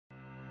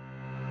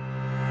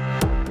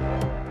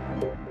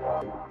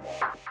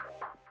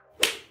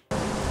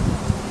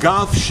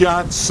Golf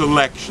shot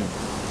selection.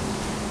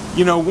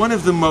 You know, one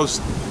of the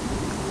most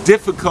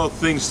difficult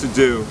things to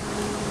do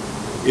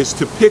is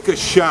to pick a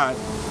shot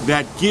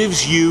that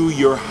gives you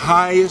your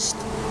highest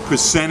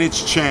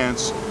percentage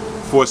chance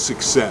for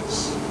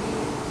success.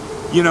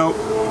 You know,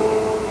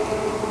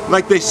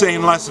 like they say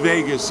in Las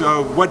Vegas,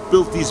 what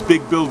built these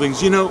big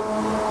buildings? You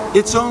know,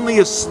 it's only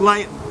a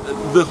slight,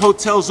 the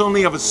hotels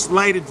only have a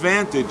slight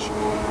advantage.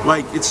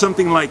 Like, it's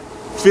something like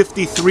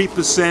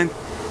 53%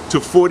 to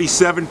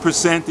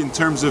 47% in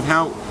terms of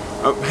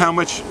how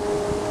much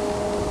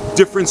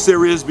difference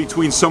there is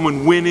between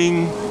someone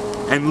winning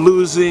and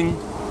losing.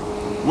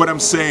 What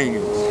I'm saying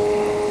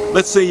is,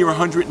 let's say you're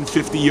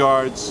 150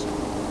 yards,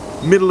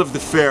 middle of the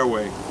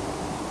fairway.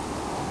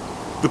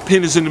 The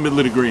pin is in the middle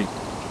of the green.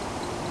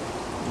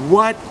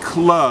 What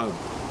club,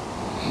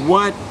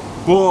 what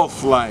ball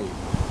flight,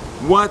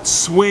 what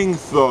swing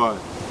thought,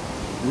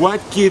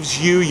 what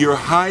gives you your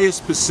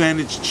highest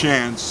percentage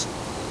chance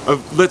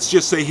of, let's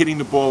just say, hitting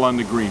the ball on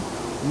the green?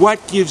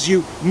 What gives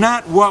you,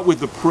 not what would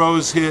the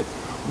pros hit,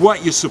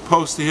 what you're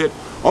supposed to hit.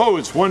 Oh,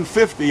 it's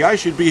 150, I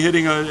should be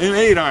hitting an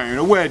 8-iron,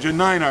 a wedge, a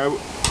 9-iron.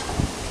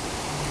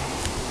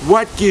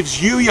 What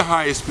gives you your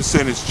highest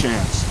percentage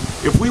chance?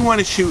 If we want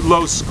to shoot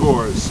low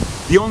scores,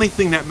 the only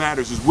thing that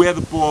matters is where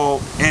the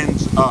ball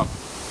ends up.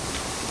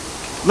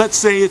 Let's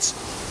say it's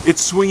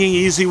swinging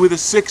easy with a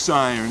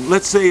 6-iron.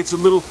 Let's say it's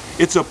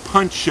a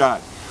punch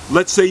shot.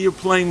 Let's say you're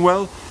playing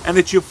well and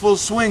it's your full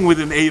swing with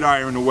an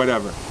 8-iron or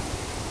whatever.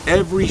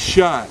 Every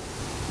shot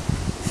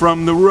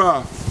from the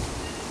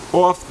rough,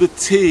 off the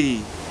tee,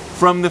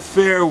 from the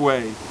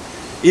fairway,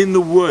 in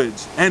the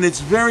woods, and it's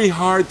very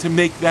hard to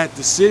make that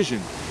decision.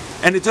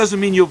 And it doesn't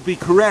mean you'll be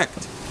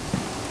correct.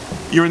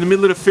 You're in the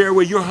middle of the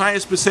fairway, your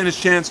highest percentage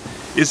chance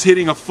is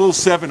hitting a full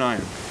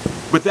 7-iron.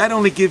 But that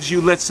only gives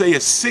you, let's say, a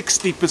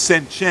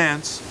 60%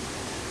 chance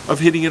of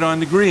hitting it on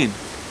the green.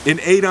 An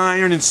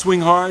 8-iron and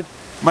swing hard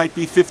might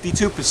be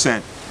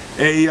 52%.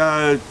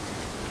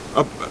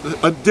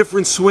 A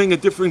different swing, a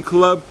different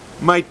club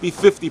might be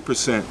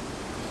 50%.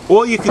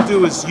 All you can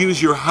do is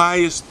use your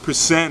highest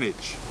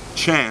percentage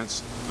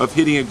chance of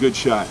hitting a good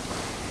shot.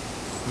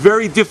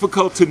 Very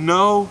difficult to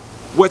know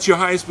what's your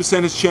highest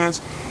percentage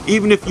chance.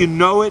 Even if you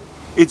know it,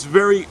 it's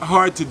very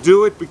hard to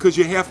do it because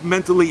you're half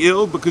mentally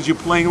ill because you're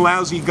playing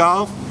lousy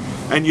golf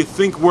and you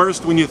think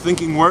worst when you're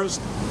thinking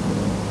worst.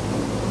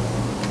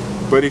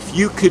 But if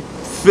you could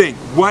think,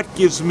 what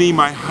gives me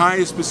my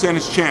highest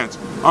percentage chance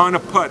on a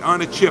putt,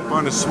 on a chip,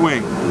 on a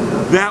swing,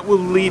 that will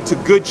lead to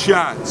good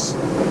shots,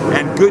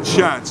 and good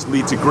shots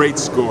lead to great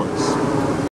scores.